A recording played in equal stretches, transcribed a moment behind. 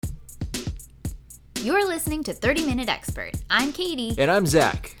You're listening to 30 Minute Expert. I'm Katie. And I'm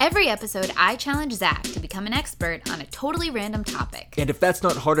Zach. Every episode, I challenge Zach to become an expert on a totally random topic. And if that's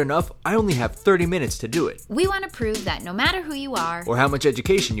not hard enough, I only have 30 minutes to do it. We want to prove that no matter who you are, or how much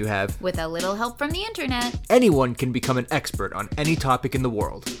education you have, with a little help from the internet, anyone can become an expert on any topic in the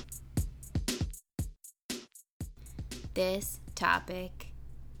world. This topic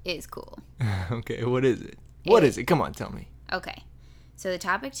is cool. Okay, what is it? What is it? Come on, tell me. Okay, so the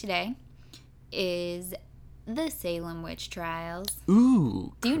topic today is the Salem witch trials.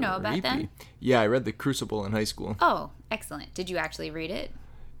 Ooh, do you know about them? Yeah, I read The Crucible in high school. Oh, excellent. Did you actually read it?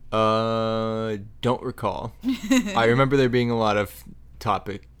 Don't recall. I remember there being a lot of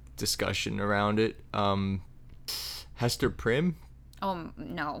topic discussion around it. Hester Prynne? Oh,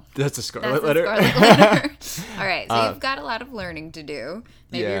 no. That's a Scarlet Letter. All right, so you've got a lot of learning to do.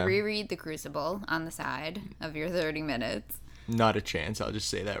 Maybe reread The Crucible on the side of your 30 minutes. Not a chance. I'll just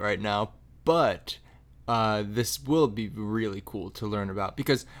say that right now. But this will be really cool to learn about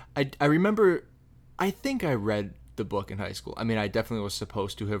because I remember, I think I read the book in high school. I mean, I definitely was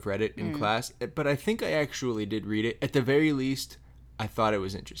supposed to have read it in class, but I think I actually did read it. At the very least, I thought it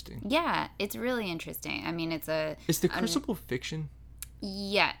was interesting. Yeah, it's really interesting. I mean, Is The Crucible fiction?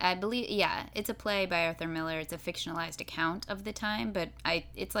 Yeah, I believe, it's a play by Arthur Miller. It's a fictionalized account of the time, but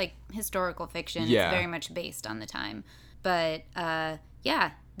it's like historical fiction. Yeah. It's very much based on the time. But,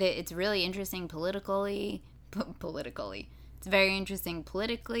 it's really interesting politically. It's very interesting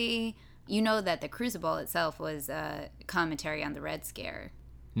politically. You know that The Crucible itself was a commentary on the Red Scare.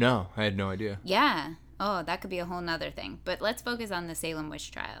 No, I had no idea. Yeah. Oh, that could be a whole nother thing. But let's focus on the Salem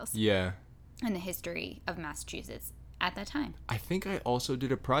witch trials. Yeah. And the history of Massachusetts at that time. I think I also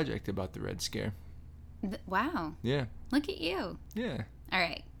did a project about the Red Scare. Wow. Yeah. Look at you. Yeah. All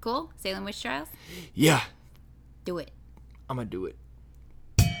right. Cool. Salem witch trials? Yeah. Do it. I'm going to do it.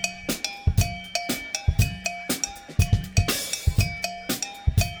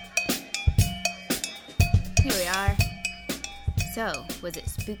 Here we are. So, was it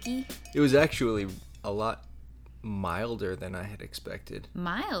spooky? It was actually a lot milder than I had expected.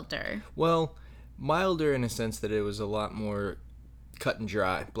 Milder? Well, milder in a sense that it was a lot more cut and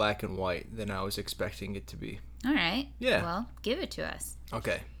dry, black and white, than I was expecting it to be. All right. Yeah. Well, give it to us.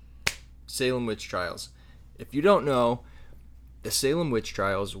 Okay. Salem witch trials. If you don't know, the Salem witch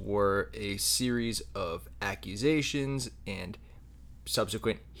trials were a series of accusations and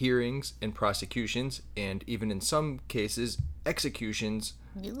subsequent hearings and prosecutions, and even in some cases, executions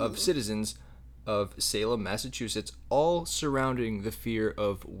of citizens of Salem, Massachusetts, all surrounding the fear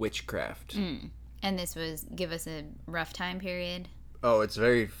of witchcraft. And this was, give us a rough time period? Oh, it's a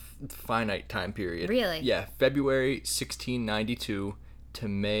very finite time period. Really? Yeah, February 1692 to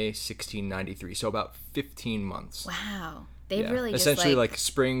May 1693, so about 15 months. Wow. They really just essentially like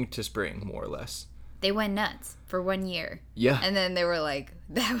spring to spring, more or less. They went nuts for 1 year. Yeah. And then they were like,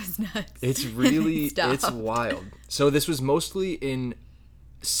 that was nuts. It's really, it's wild. So this was mostly in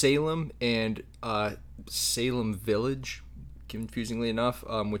Salem and Salem Village, confusingly enough,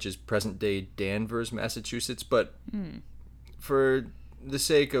 which is present-day Danvers, Massachusetts. But for the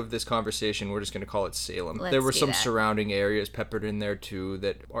sake of this conversation, we're just going to call it Salem. There were some surrounding areas peppered in there, too,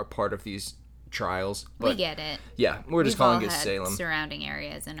 that are part of these trials. But we get it. Yeah, we're just calling it Salem. Surrounding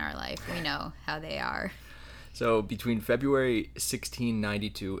areas in our life. We know how they are. So between February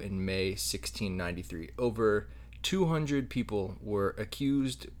 1692 and May 1693, over 200 people were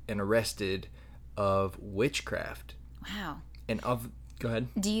accused and arrested of witchcraft. Wow. Go ahead.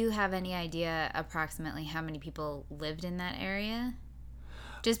 Do you have any idea approximately how many people lived in that area?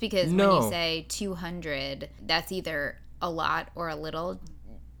 Just because when you say 200, that's either a lot or a little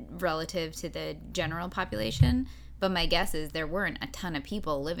relative to the general population. But my guess is there weren't a ton of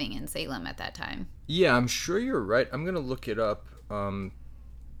people living in Salem at that time. Yeah, I'm sure you're right. I'm going to look it up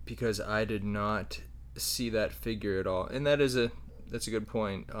because I did not see that figure at all. And that's a good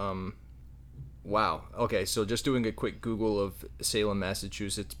point. Wow. Okay, so just doing a quick Google of Salem,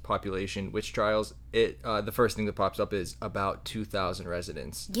 Massachusetts population witch trials, the first thing that pops up is about 2,000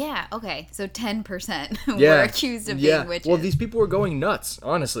 residents. Yeah, okay. So 10% were accused of being witches. Well, these people were going nuts,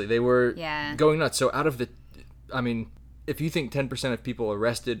 honestly. They were going nuts. So out of the, if you think 10% of people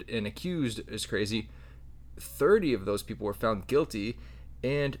arrested and accused is crazy, 30 of those people were found guilty,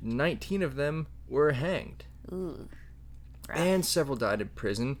 and 19 of them were hanged. Ooh. Rough. And several died in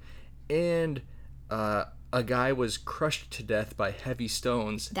prison. And a guy was crushed to death by heavy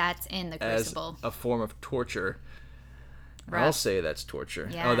stones. That's in The Crucible. As a form of torture. Rough. I'll say that's torture.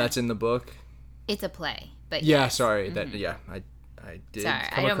 Yeah. Oh, that's in the book? It's a play. But yeah, yes. Sorry. I did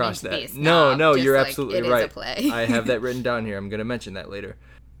come across that. No, you're absolutely it right. Is a play. I have that written down here. I'm going to mention that later.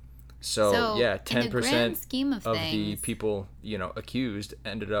 So yeah, 10% scheme of the people, accused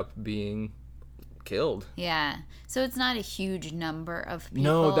ended up being killed. Yeah. So it's not a huge number of people.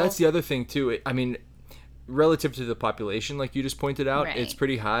 No, that's the other thing too. Relative to the population, like you just pointed out, right. It's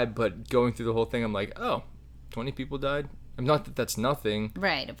pretty high, but going through the whole thing, I'm like, 20 people died? Not that that's nothing.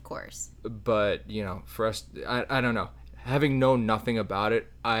 Right, of course. But, for us, I don't know. Having known nothing about it,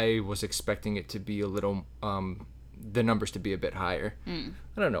 I was expecting it to be a little, the numbers to be a bit higher.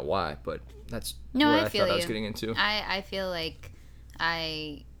 I don't know why, but that's what I thought I was getting into. I feel like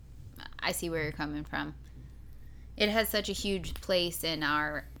I see where you're coming from. It has such a huge place in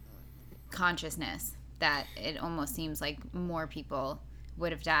our consciousness that it almost seems like more people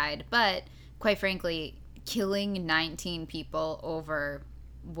would have died. But quite frankly, killing 19 people over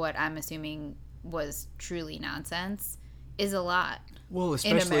what I'm assuming was truly nonsense is a lot. Well,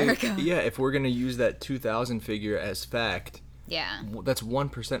 especially in America. Yeah, if we're going to use that 2,000 figure as fact, yeah, that's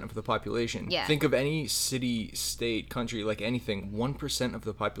 1% of the population. Yeah. Think of any city, state, country, like anything, 1% of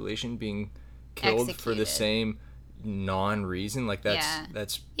the population being killed executed for the same non-reason, like that's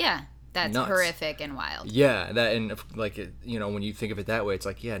nuts. Horrific and wild. Yeah, that, and like when you think of it that way, it's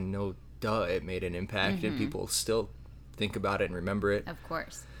like, yeah, no duh, it made an impact, and people still think about it and remember it. Of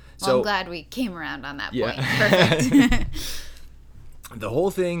course. Well, I'm glad we came around on that point. Perfect. The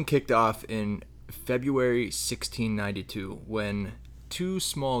whole thing kicked off in February 1692 when 2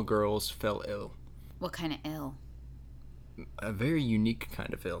 small girls fell ill. What kind of ill? A very unique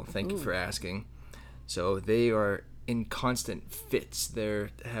kind of ill. Thank you for asking. So they are in constant fits.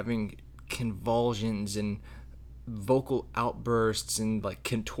 They're having convulsions and vocal outbursts and like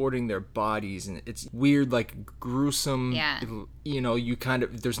contorting their bodies, and it's weird, like gruesome. Yeah. You kind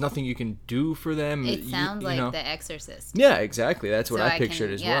of, there's nothing you can do for them. It sounds like The Exorcist. Yeah, exactly. That's what I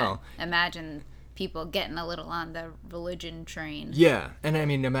pictured as well. Imagine people getting a little on the religion train. Yeah, and I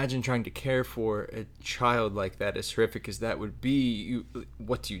mean, imagine trying to care for a child like that, as horrific as that would be.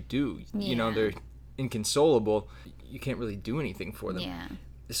 What do you do? Yeah. They're inconsolable. You can't really do anything for them. Yeah.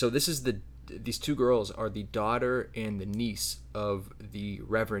 So these 2 girls are the daughter and the niece of the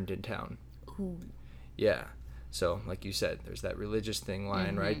reverend in town. Ooh. Yeah. So, like you said, there's that religious thing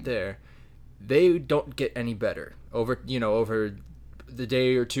lying right there. They don't get any better over the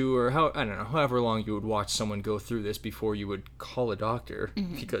day or two, or however long you would watch someone go through this before you would call a doctor,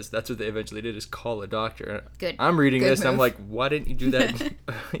 because that's what they eventually did, is call a doctor. Good. I'm reading this move. and I'm like, why didn't you do that?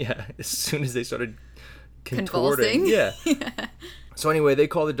 Yeah, as soon as they started contorting. Yeah. So anyway, they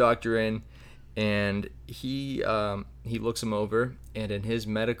call the doctor in, and he looks him over, and in his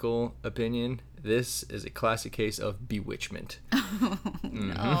medical opinion, this is a classic case of bewitchment.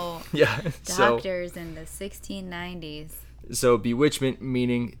 No. Yeah. Doctors in the 1690s. So bewitchment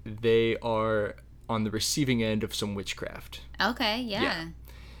meaning they are on the receiving end of some witchcraft. Okay, yeah.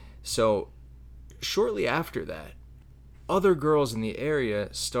 So shortly after that, other girls in the area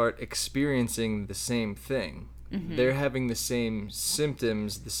start experiencing the same thing. They're having the same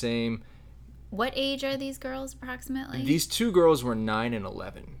symptoms, the same... What age are these girls approximately? These 2 girls were 9 and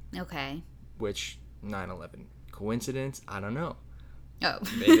 11. Okay. Which, 9/11. Coincidence? I don't know. Oh.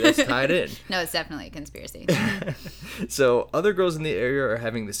 Maybe that's tied in. No, it's definitely a conspiracy. So other girls in the area are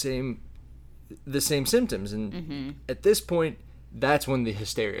having the same symptoms, and at this point, that's when the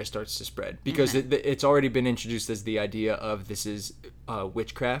hysteria starts to spread, because it's already been introduced as the idea of this is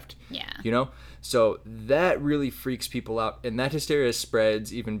witchcraft. Yeah. So that really freaks people out, and that hysteria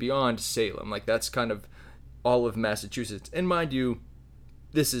spreads even beyond Salem. Like, that's kind of all of Massachusetts. And mind you,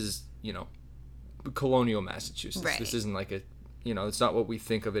 this is, colonial Massachusetts. Right. This isn't like it's not what we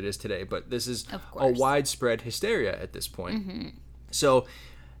think of it as today, but this is a widespread hysteria at this point. So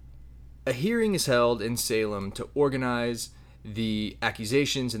a hearing is held in Salem to organize the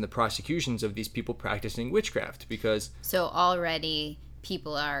accusations and the prosecutions of these people practicing witchcraft, because... So already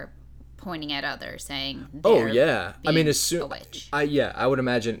people are pointing at others saying, oh yeah, I mean, as soon... a witch. I would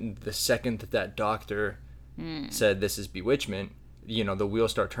imagine the second that doctor said this is bewitchment, the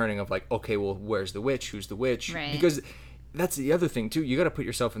wheels start turning of like, okay, well, where's the witch? Who's the witch? Right. Because that's the other thing too. You got to put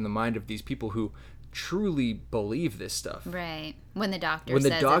yourself in the mind of these people who truly believe this stuff. Right. When the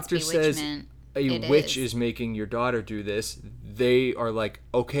doctor says a witch is making your daughter do this, they are like,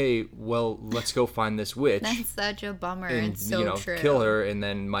 okay, well, let's go find this witch. That's such a bummer. And, it's so true. Kill her, and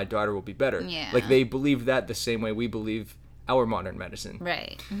then my daughter will be better. Yeah. Like, they believe that the same way we believe our modern medicine.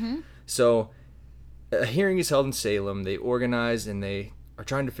 Right. So a hearing is held in Salem. They organize, and they are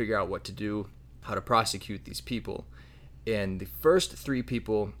trying to figure out what to do, how to prosecute these people. And the first 3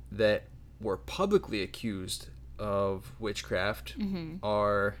 people that were publicly accused of witchcraft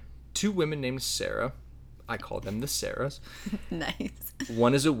are 2 women named Sarah. I call them the Sarahs. Nice.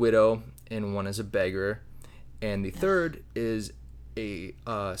 One is a widow and one is a beggar. And the third is a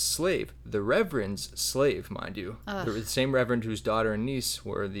slave. The Reverend's slave, mind you. The same Reverend whose daughter and niece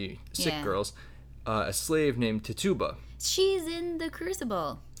were the sick girls. A slave named Tituba. She's in the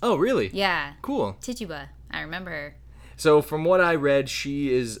Crucible. Oh, really? Yeah. Cool. Tituba. I remember her. So from what I read,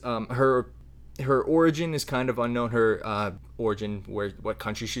 she is her origin is kind of unknown. Her origin, what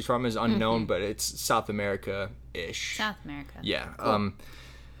country she's from, is unknown, but it's South America-ish. South America. Yeah. Cool.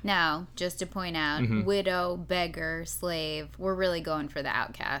 Now, just to point out, widow, beggar, slave, we're really going for the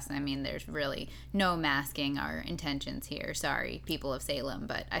outcast. I mean, there's really no masking our intentions here. Sorry, people of Salem,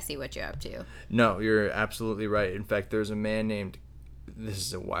 but I see what you're up to. No, you're absolutely right. In fact, there's a man named, this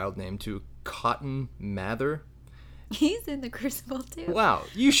is a wild name too, Cotton Mather. He's in the Crucible too. Wow,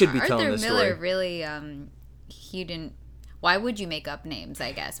 you should be telling this story. Arthur Miller really, he didn't. Why would you make up names,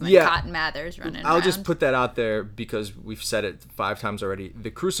 I guess, when Cotton Mather's running around? I'll just put that out there because we've said it 5 times already.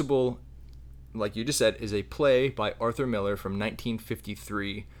 The Crucible, like you just said, is a play by Arthur Miller from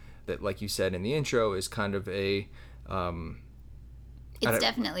 1953 that, like you said in the intro, is kind of a... it's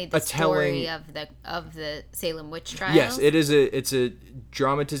definitely the story of the Salem witch trials. Yes, it's a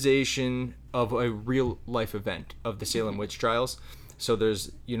dramatization of a real life event of the Salem witch trials. So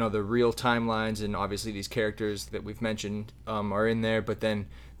there's, the real timelines, and obviously these characters that we've mentioned are in there, but then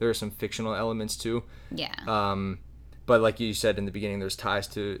there are some fictional elements too. Yeah. But like you said in the beginning, there's ties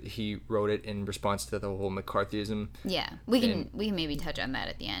to, he wrote it in response to the whole McCarthyism. Yeah, we can maybe touch on that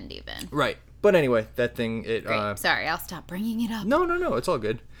at the end even. Right. But anyway, that thing, Great. Sorry, I'll stop bringing it up. No, it's all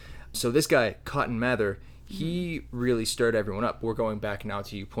good. So this guy, Cotton Mather, he really stirred everyone up. We're going back now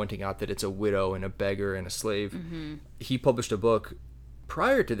to you pointing out that it's a widow and a beggar and a slave. He published a book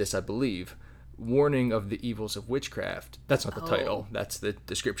prior to this, I believe, warning of the evils of witchcraft. That's not the title. That's the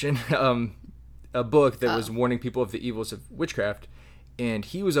description. A book that was warning people of the evils of witchcraft. And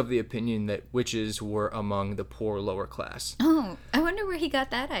he was of the opinion that witches were among the poor lower class. Oh, I wonder where he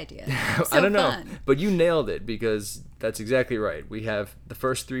got that idea. I don't know. But you nailed it, because that's exactly right. We have the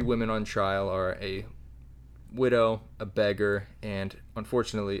first 3 women on trial are a widow, a beggar, and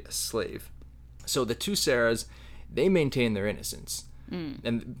unfortunately a slave. So the 2 Sarahs, they maintain their innocence.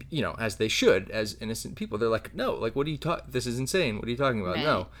 And, as they should, as innocent people. They're like, no, like, what are you talking? This is insane. What are you talking about? Right.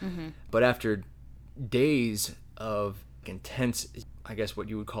 No. But after days of intense, I guess what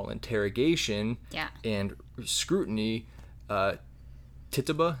you would call interrogation and scrutiny,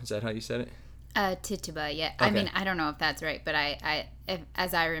 Tituba, is that how you said it? Tituba, yeah. Okay. I mean, I don't know if that's right, but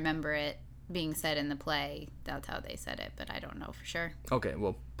as I remember it being said in the play, that's how they said it, but I don't know for sure. Okay,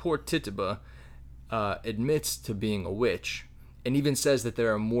 well, poor Tituba admits to being a witch, and even says that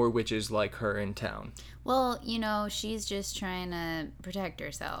there are more witches like her in town. Well, she's just trying to protect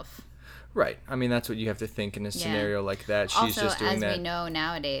herself. Right. I mean, that's what you have to think in a scenario like that. She's also, just doing that. As we know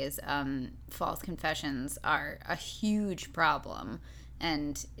nowadays, false confessions are a huge problem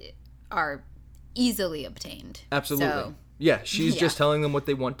and are easily obtained. Absolutely. So, yeah, she's just telling them what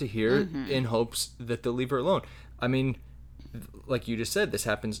they want to hear in hopes that they'll leave her alone. I mean, like you just said, this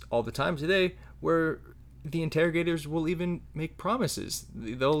happens all the time today, where the interrogators will even make promises.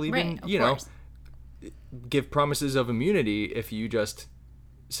 They'll even, give promises of immunity if you just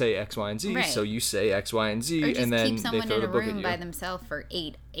say X, Y, and Z. Right. So you say X, Y, and Z, and then they throw the book at you. Or just keep someone in a room by themselves for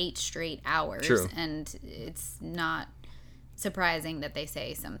eight straight hours. True. And it's not surprising that they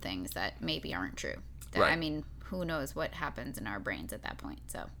say some things that maybe aren't true. Right. I mean, who knows what happens in our brains at that point.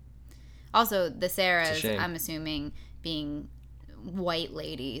 So, also, the Sarahs, I'm assuming, being white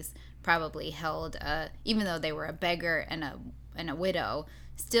ladies, probably held, even though they were a beggar and a widow,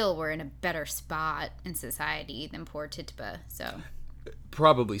 still were in a better spot in society than poor Tituba. So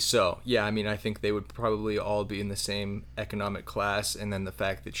probably so. Yeah, I mean, I think they would probably all be in the same economic class, and then the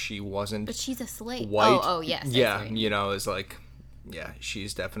fact that she wasn't, but she's a slave. White, oh yes. Yeah, is like, yeah,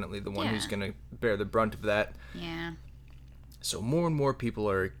 she's definitely the one who's gonna bear the brunt of that. Yeah. So more and more people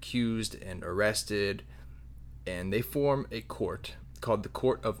are accused and arrested, and they form a court called the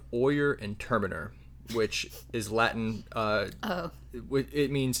Court of Oyer and Terminer, which is Latin.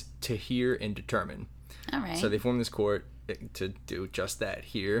 It means to hear and determine. All right. So they form this court to do just that,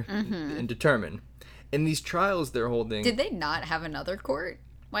 hear and determine. In these trials they're holding... Did they not have another court?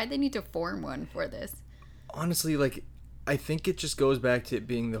 Why did they need to form one for this? Honestly, I think it just goes back to it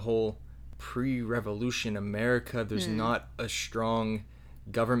being the whole pre-revolution America. There's not a strong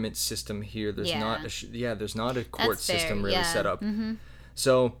government system here. There's not a court system really set up.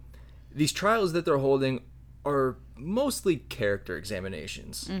 So these trials that they're holding are mostly character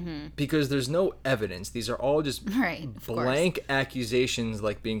examinations because there's no evidence. These are all just blank accusations,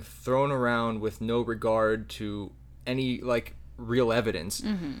 like being thrown around with no regard to any like real evidence.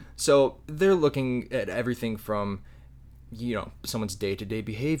 So they're looking at everything from, you know, someone's day-to-day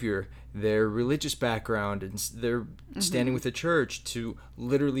behavior, their religious background, and their standing with the church, to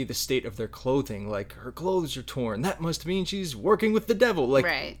literally the state of their clothing. Like, her clothes are torn, that must mean she's working with the devil. Like,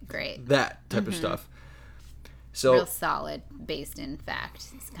 that type of stuff. So real solid, based in fact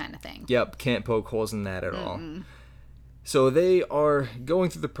kind of thing. Yep, can't poke holes in that at all. So they are going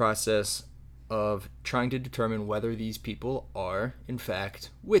through the process of trying to determine whether these people are in fact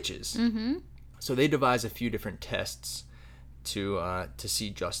witches. So they devise a few different tests to see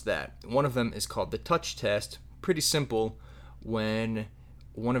just that. One of them is called the touch test. Pretty simple. When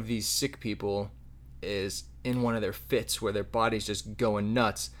one of these sick people is in one of their fits where their body's just going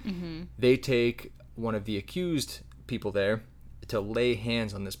nuts, they take one of the accused people there to lay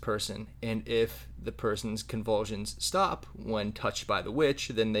hands on this person, and if the person's convulsions stop when touched by the witch,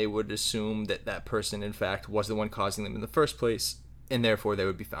 then they would assume that that person in fact was the one causing them in the first place, and therefore they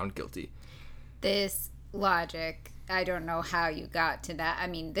would be found guilty. This logic, I don't know how you got to that. I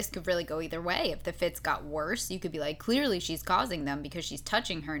mean, this could really go either way. If the fits got worse, you could be like, clearly she's causing them because she's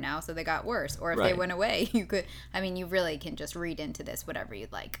touching her now, so they got worse. Or if they went away, you could, I mean, you really can just read into this whatever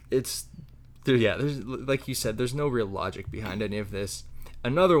you'd like. There's, like you said, there's no real logic behind any of this.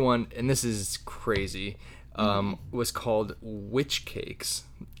 Another one, and this is crazy, was called witch cakes.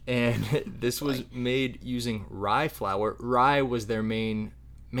 And this was made using rye flour. Rye was their main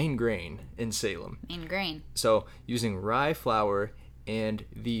grain in Salem. Main grain. So using rye flour and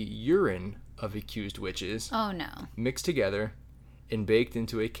the urine of accused witches. Oh, no. Mixed together and baked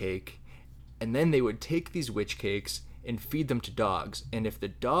into a cake. And then they would take these witch cakes and feed them to dogs. And if the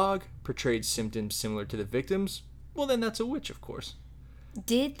dog portrayed symptoms similar to the victims, well, then that's a witch, of course.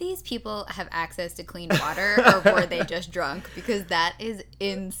 Did these people have access to clean water, or were they just drunk? Because that is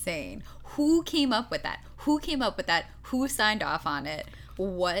insane. Who came up with that? Who signed off on it?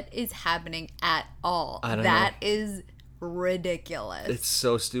 What is happening at all? I don't know. That is ridiculous. It's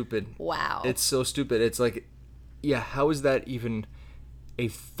so stupid. Wow. It's so stupid. It's like, yeah, how is that even a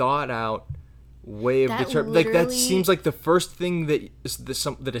thought out way of determining? Like, that seems like the first thing that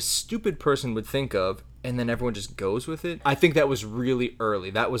that a stupid person would think of, and then everyone just goes with it. I think that was really early.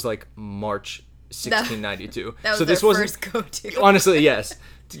 That was like March 1692. That was so this their wasn't first go-to. Honestly, yes.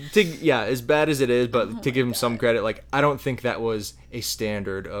 Yeah, as bad as it is, but to give him some credit, like, I don't think that was a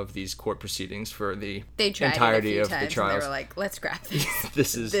standard of these court proceedings for the entirety of the trials. And they were like, let's scrap this.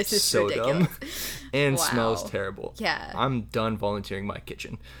 This is so ridiculous. dumb and smells terrible. Yeah. I'm done volunteering my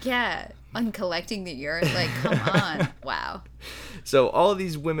kitchen. Yeah. On collecting the urine, like, come on. Wow. So all of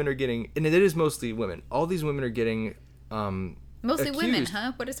these women are getting, and it is mostly women, all these women are getting mostly accused. women,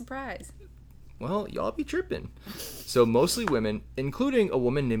 huh? What a surprise. Well, y'all be tripping. So mostly women, including a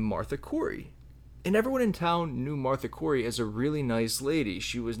woman named Martha Corey. And everyone in town knew Martha Corey as a really nice lady.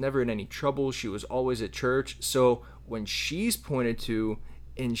 She was never in any trouble. She was always at church. So when she's pointed to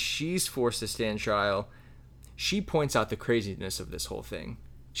and she's forced to stand trial, she points out the craziness of this whole thing.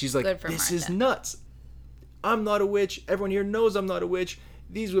 She's like, this is nuts. I'm not a witch. Everyone here knows I'm not a witch.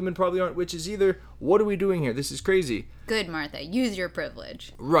 These women probably aren't witches either. What are we doing here? This is crazy. Good, Martha. Use your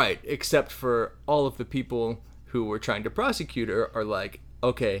privilege. Right. Except for all of the people who were trying to prosecute her are like,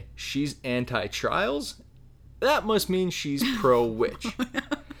 okay, she's anti-trials? That must mean she's pro-witch.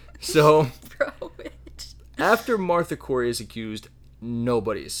 So, pro-witch. After Martha Corey is accused,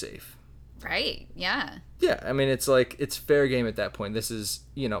 nobody is safe. Right. Yeah. Yeah. I mean, it's like, it's fair game at that point. This is,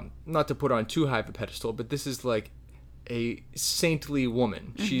 you know, not to put on too high of a pedestal, but this is like a saintly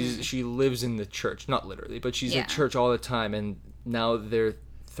woman. She lives in the church, not literally, but she's at church all the time, and now they're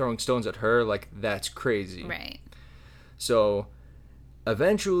throwing stones at her. Like, that's crazy. Right. So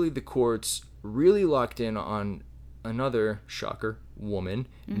eventually the courts really locked in on another, shocker, woman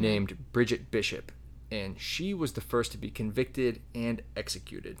named Bridget Bishop, and she was the first to be convicted and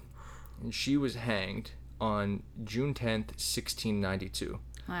executed, and she was hanged on June 10th, 1692.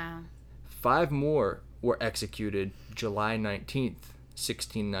 Wow. 5 more were executed July 19th,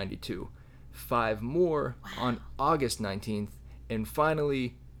 1692. 5 more on August 19th, and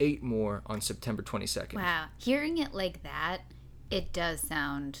finally 8 more on September 22nd. Wow. Hearing it like that, it does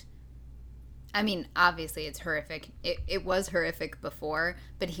sound, I mean, obviously it's horrific. It was horrific before,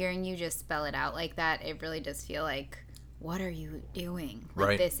 but hearing you just spell it out like that, it really does feel like, what are you doing? Like,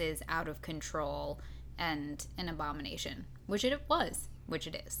 right. This is out of control and an abomination, which it was, which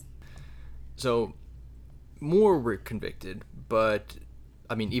it is. So more were convicted, but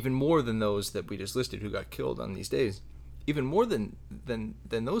I mean, even more than those that we just listed who got killed on these days. Even more than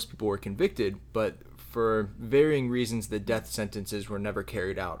those people were convicted, but for varying reasons, the death sentences were never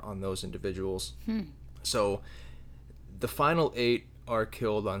carried out on those individuals. So the final 8 are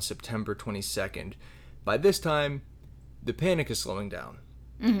killed on September 22nd. By this time, the panic is slowing down.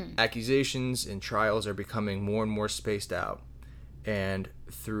 Accusations and trials are becoming more and more spaced out. And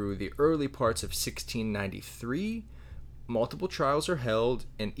through the early parts of 1693, multiple trials are held,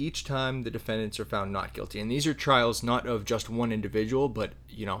 and each time the defendants are found not guilty. And these are trials not of just one individual, but,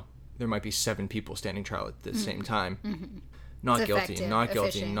 there might be 7 people standing trial at the same time. Not guilty, not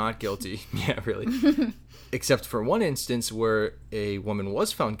guilty, efficient. Not guilty. Yeah, really. Except for one instance where a woman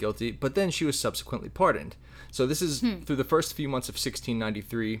was found guilty, but then she was subsequently pardoned. So this is through the first few months of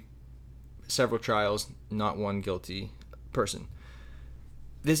 1693, several trials, not one guilty person.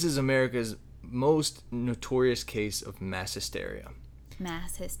 This is America's most notorious case of mass hysteria.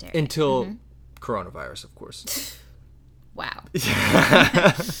 Mass hysteria. Until coronavirus, of course. Wow.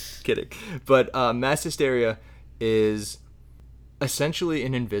 Kidding. But mass hysteria is essentially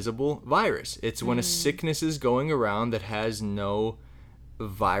an invisible virus. It's when a sickness is going around that has no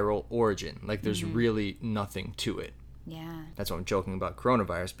viral origin. Like, there's really nothing to it. Yeah. That's why I'm joking about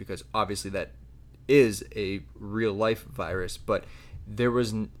coronavirus, because obviously that is a real life virus, but there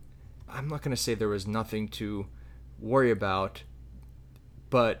was... I'm not going to say there was nothing to worry about,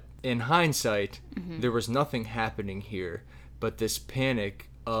 but in hindsight, there was nothing happening here but this panic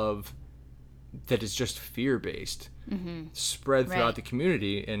that is just fear-based spread throughout the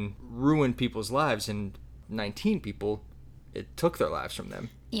community and ruined people's lives, and 19 people, it took their lives from them.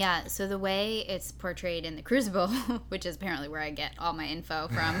 Yeah, so the way it's portrayed in The Crucible, which is apparently where I get all my info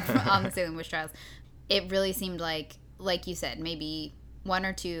from on the Salem witch trials, it really seemed like you said, maybe 1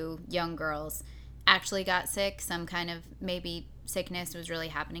 or 2 young girls actually got sick. Some kind of maybe sickness was really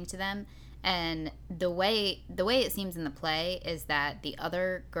happening to them. And the way it seems in the play is that the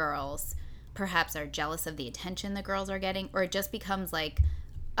other girls perhaps are jealous of the attention the girls are getting, or it just becomes like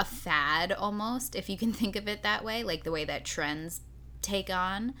a fad almost, if you can think of it that way, like the way that trends take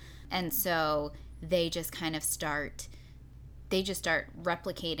on. And so they just kind of start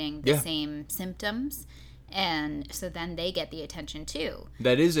replicating the same symptoms. And so then they get the attention too.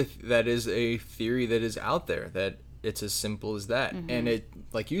 That is a theory that is out there, that it's as simple as that. And it,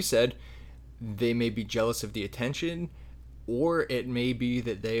 like you said, they may be jealous of the attention, or it may be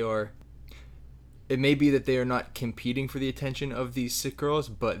that they are not competing for the attention of these sick girls,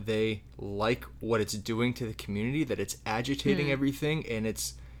 but they like what it's doing to the community, that it's agitating everything, and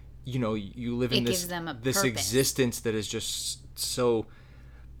it's, you live in this existence that is just so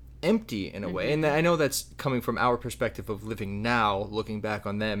empty in a way. And I know that's coming from our perspective of living now, looking back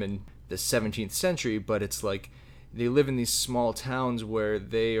on them in the 17th century, but it's like they live in these small towns where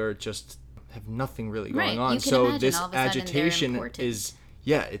they are just have nothing really going on. So this agitation is,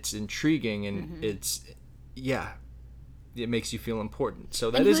 it's intriguing, and it makes you feel important.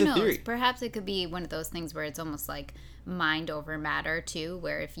 So that is a theory. Perhaps it could be one of those things where it's almost like mind over matter too,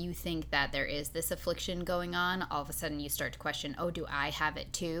 where if you think that there is this affliction going on, all of a sudden you start to question, oh, do I have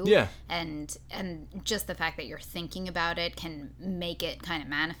it too? Yeah. And just the fact that you're thinking about it can make it kind of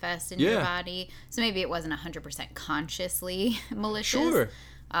manifest in your body. So maybe it wasn't 100% consciously malicious. Sure.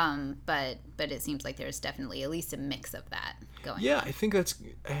 But it seems like there's definitely at least a mix of that going on. Yeah, I think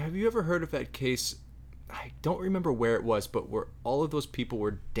have you ever heard of that case? I don't remember where it was, but where all of those people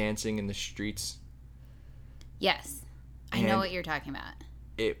were dancing in the streets. Yes. I know what you're talking about.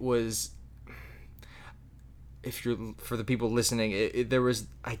 It was, for the people listening, there was,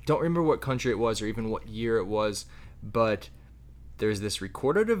 I don't remember what country it was or even what year it was, but there's this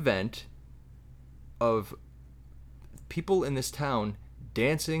recorded event of people in this town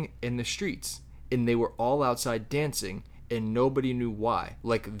dancing in the streets, and they were all outside dancing, and nobody knew why.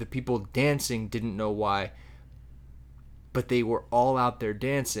 Like, the people dancing didn't know why, but they were all out there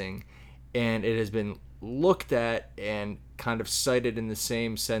dancing, and it has been looked at and kind of cited in the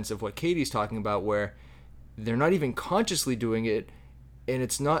same sense of what Katie's talking about, where they're not even consciously doing it, and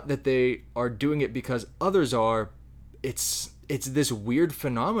it's not that they are doing it because others are. It's this weird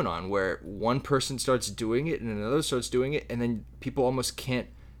phenomenon where one person starts doing it and another starts doing it, and then people almost can't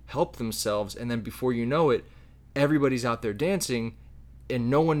help themselves, and then before you know it, everybody's out there dancing and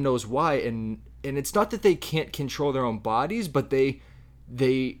no one knows why. And it's not that they can't control their own bodies, but they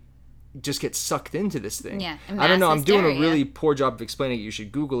just get sucked into this thing. Yeah, I don't know. I'm doing a really poor job of explaining it. You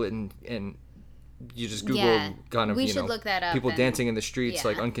should Google it, and you just Google kind of, we should look that up, people dancing in the streets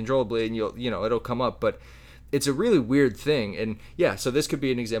like uncontrollably, and it'll come up. But it's a really weird thing, and so this could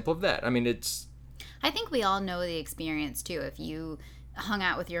be an example of that. I mean, I think we all know the experience too. If you hung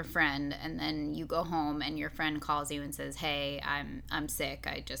out with your friend and then you go home and your friend calls you and says, hey, I'm sick,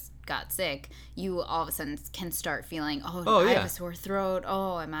 I just got sick, you all of a sudden can start feeling, I have a sore throat,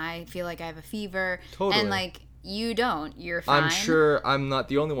 I feel like I have a fever. Totally. And like, you don't, you're fine. I'm sure I'm not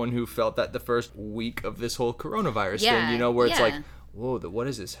the only one who felt that the first week of this whole coronavirus thing, you know, where it's like, whoa, what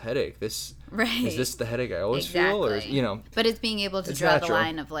is this headache? Is this the headache I always feel? Or, you know. But it's being able to draw the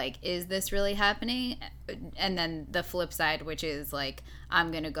line of like, is this really happening? And then the flip side, which is like, I'm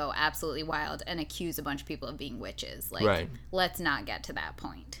going to go absolutely wild and accuse a bunch of people of being witches. Like, let's not get to that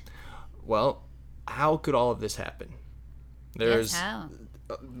point. Well, how could all of this happen? How?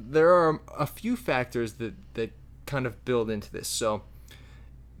 There are a few factors that kind of build into this. So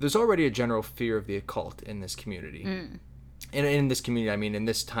there's already a general fear of the occult in this community. And in this community, I mean, in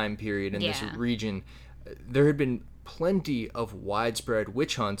this time period, in this region, there had been plenty of widespread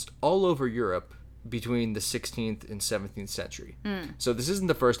witch hunts all over Europe between the 16th and 17th century. So this isn't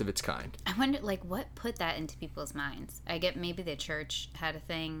the first of its kind. I wonder, like, what put that into people's minds? I get maybe the church had a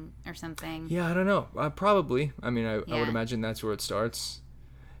thing or something. Yeah, I don't know. Probably. I mean, I would imagine that's where it starts.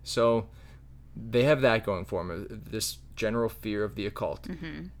 So they have that going for them, this general fear of the occult.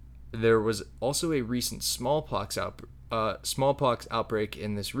 There was also a recent smallpox outbreak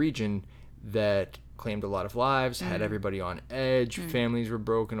in this region that claimed a lot of lives, had everybody on edge, families were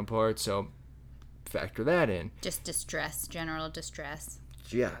broken apart, so factor that in. Just distress, general distress.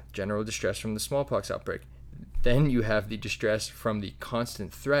 Yeah, general distress from the smallpox outbreak. Then you have the distress from the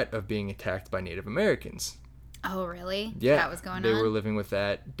constant threat of being attacked by Native Americans. Oh, really? Yeah, that was going on? They were living with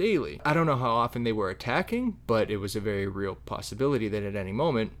that daily. I don't know how often they were attacking, but it was a very real possibility that at any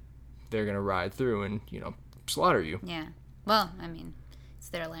moment they're going to ride through and, you know, slaughter you. Yeah. Well, I mean, it's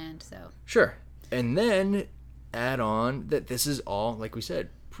their land, so. Sure. And then add on that this is all, like we said,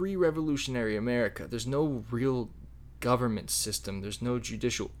 pre-revolutionary America. There's no real government system. There's no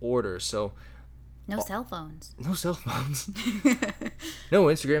judicial order. So no cell phones. No cell phones. No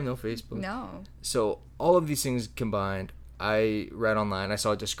Instagram, no Facebook. No. So all of these things combined, I read online, I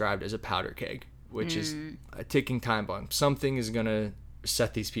saw it described as a powder keg, which is a ticking time bomb. Something is going to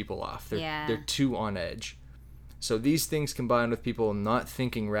set these people off. They're too on edge. So these things combined with people not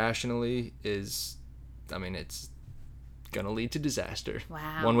thinking rationally it's going to lead to disaster.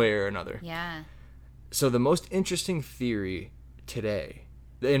 Wow. One way or another. Yeah. So the most interesting theory today,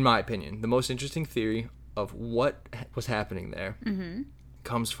 in my opinion, the most interesting theory of what was happening there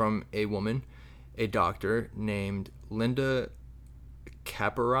comes from a woman, a doctor named Linda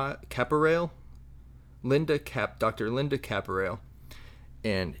Caporael. Dr. Linda Caporael.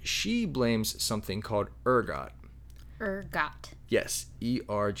 And she blames something called ergot. Ergot. Yes,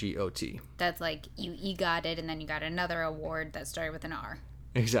 ERGOT. That's like you EGOTed and then you got another award that started with an R.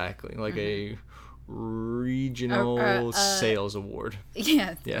 Exactly, like a regional sales award.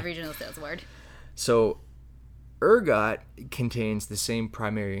 Yeah, regional sales award. So, ergot contains the same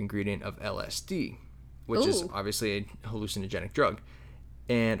primary ingredient of LSD, which is obviously a hallucinogenic drug.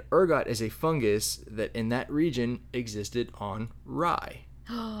 And ergot is a fungus that in that region existed on rye,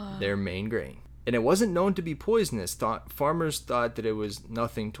 their main grain. And it wasn't known to be poisonous. Farmers thought that it was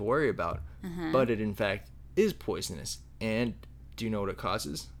nothing to worry about, but it in fact is poisonous. And do you know what it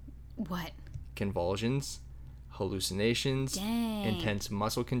causes? What? Convulsions, hallucinations, intense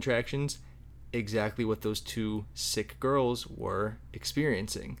muscle contractions. Exactly what those two sick girls were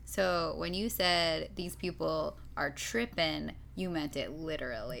experiencing. So when you said these people are tripping, you meant it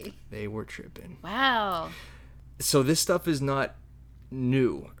literally. They were tripping. Wow. So this stuff is not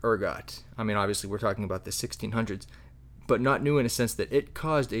new, ergot. I mean, obviously we're talking about the 1600s, but not new in a sense that it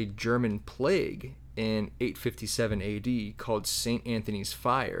caused a German plague in 857 AD called St. Anthony's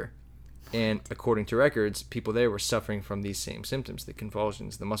Fire. And according to records, people there were suffering from these same symptoms, the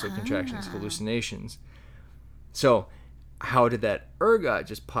convulsions, the muscle contractions, hallucinations. So how did that ergot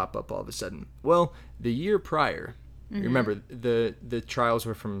just pop up all of a sudden? Well, the year prior, remember, the trials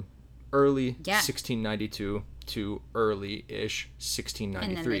were from early 1692 to early-ish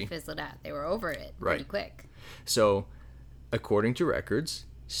 1693. And then they fizzled out. They were over it pretty quick. So according to records,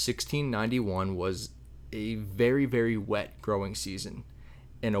 1691 was a very, very wet growing season.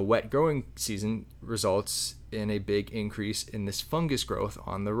 And a wet growing season results in a big increase in this fungus growth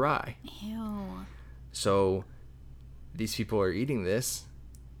on the rye. Ew. So these people are eating this,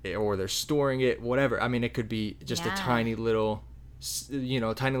 or they're storing it, whatever. I mean, it could be just a tiny little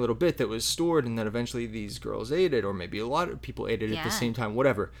bit that was stored, and then eventually these girls ate it, or maybe a lot of people ate it at the same time,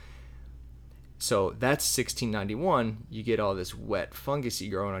 whatever. So that's 1691. You get all this wet fungusy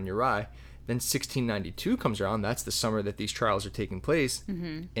growing on your rye. Then 1692 comes around. That's the summer that these trials are taking place.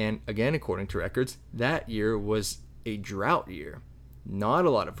 And again, according to records, that year was a drought year. not a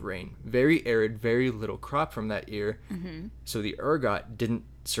lot of rain, very arid, very little crop from that year. Mm-hmm. So the ergot didn't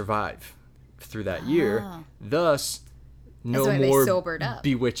survive through that year. Thus, no more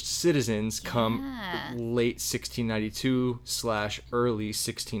bewitched citizens come late 1692/early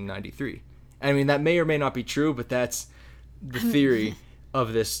 1693. I mean, that may or may not be true, but that's the theory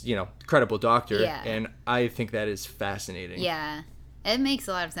of this, credible doctor. Yeah. And I think that is fascinating. Yeah. It makes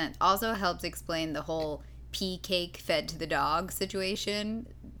a lot of sense. Also helps explain the whole pea cake fed to the dog situation,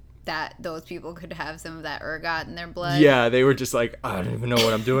 that those people could have some of that ergot in their blood. Yeah, they were just like, I don't even know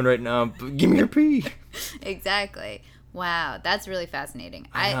what I'm doing right now, but give me your pee. Exactly. Wow, that's really fascinating.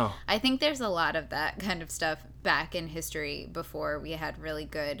 I know. I think there's a lot of that kind of stuff back in history before we had really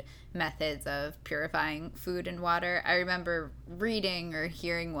good methods of purifying food and water. I remember reading or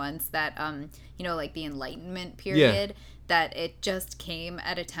hearing once that, like the Enlightenment period, that it just came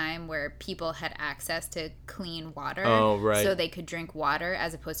at a time where people had access to clean water. Oh, right. So they could drink water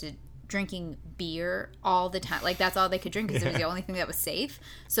as opposed to drinking beer all the time. Like, that's all they could drink because it was the only thing that was safe.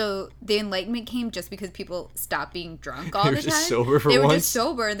 So the Enlightenment came just because people stopped being drunk all the time. They were just sober for once. They were just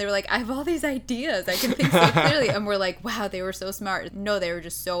sober, and they were like, I have all these ideas. I can think so clearly. And we're like, wow, they were so smart. No, they were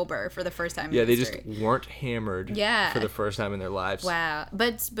just sober for the first time in history. They just weren't hammered for the first time in their lives. Wow.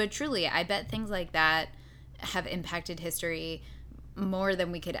 But truly, I bet things like that have impacted history more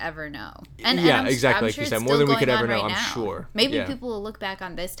than we could ever know. And exactly. I'm sure like you said, it's more than we still could going ever on know, right I'm now. sure. Maybe people will look back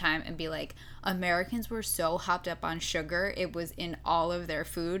on this time and be like, Americans were so hopped up on sugar, it was in all of their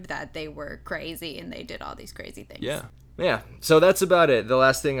food that they were crazy and they did all these crazy things. Yeah. So that's about it. The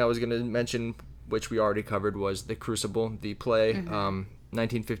last thing I was going to mention, which we already covered, was The Crucible, the play.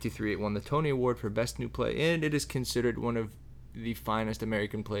 1953, it won the Tony Award for Best New Play, and it is considered one of the finest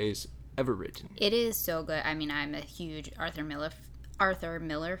American plays ever written. It is so good. I mean, I'm a huge Arthur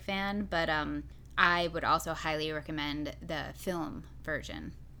Miller fan, but I would also highly recommend the film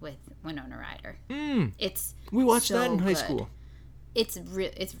version with Winona Ryder. We watched that in high school. It's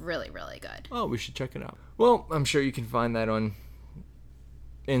really, really good. Oh, we should check it out. Well, I'm sure you can find that on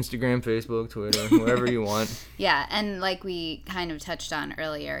Instagram, Facebook, Twitter, wherever you want. Yeah, and like we kind of touched on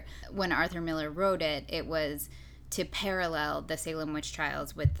earlier, when Arthur Miller wrote it, it was to parallel the Salem witch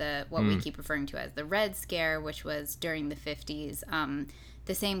trials with what we keep referring to as the Red Scare, which was during the 50s.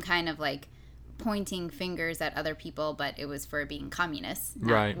 The same kind of like pointing fingers at other people, but it was for being communists,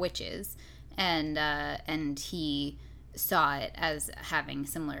 not witches. And he saw it as having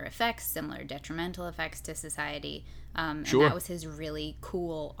similar effects, similar detrimental effects to society. And that was his really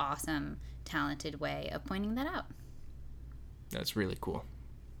cool, awesome, talented way of pointing that out. That's really cool.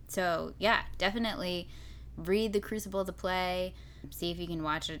 So, yeah, definitely read The Crucible, the play, see if you can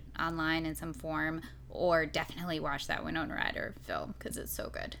watch it online in some form, or definitely watch that Winona Ryder film because it's so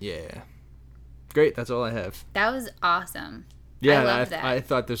good. Yeah. Great, that's all I have. That was awesome. Yeah, I love that. I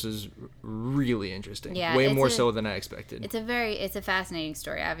thought this was really interesting. Yeah, way more so than I expected. It's a fascinating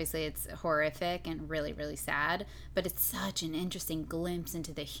story. Obviously, it's horrific and really, really sad, but it's such an interesting glimpse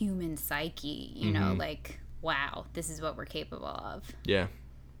into the human psyche. You know, like, wow, this is what we're capable of. Yeah.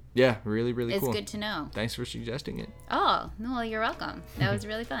 Yeah, really, really cool. It's good to know. Thanks for suggesting it. Oh, no, well, you're welcome. That was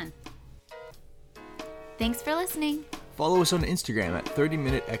really fun. Thanks for listening. Follow us on Instagram at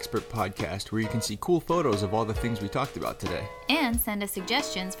 30-Minute Expert Podcast, where you can see cool photos of all the things we talked about today. And send us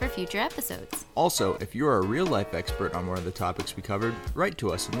suggestions for future episodes. Also, if you're a real-life expert on one of the topics we covered, write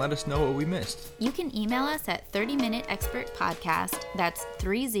to us and let us know what we missed. You can email us at 30-Minute Expert Podcast. That's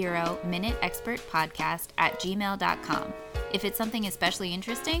 30-Minute Expert Podcast @gmail.com. If it's something especially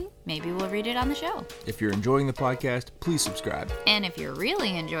interesting, maybe we'll read it on the show. If you're enjoying the podcast, please subscribe. And if you're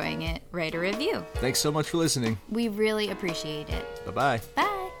really enjoying it, write a review. Thanks so much for listening. We really appreciate it. Bye-bye.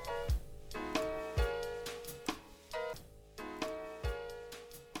 Bye.